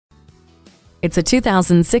It's a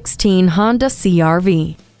 2016 Honda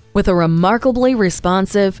CR-V. With a remarkably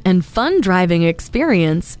responsive and fun driving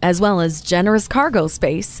experience, as well as generous cargo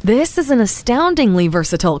space, this is an astoundingly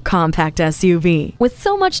versatile compact SUV. With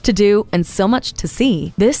so much to do and so much to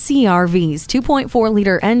see, this CR-V's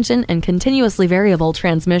 2.4-liter engine and continuously variable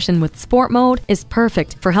transmission with Sport Mode is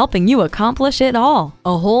perfect for helping you accomplish it all.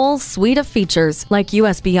 A whole suite of features like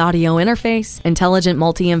USB audio interface, intelligent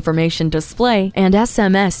multi-information display, and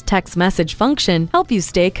SMS text message function help you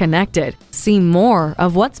stay connected. See more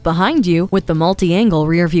of what's behind you with the multi-angle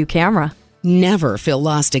rear-view camera. Never feel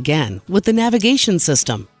lost again with the navigation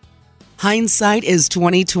system. Hindsight is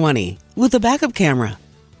 20/20 with a backup camera.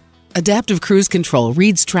 Adaptive Cruise Control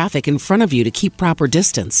reads traffic in front of you to keep proper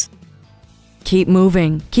distance. Keep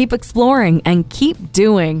moving, keep exploring, and keep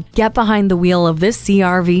doing. Get behind the wheel of this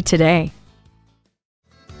CR-V today.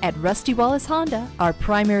 At Rusty Wallis Honda, our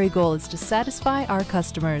primary goal is to satisfy our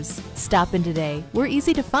customers. Stop in today. We're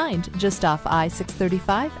easy to find just off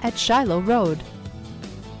I-635 at Shiloh Road.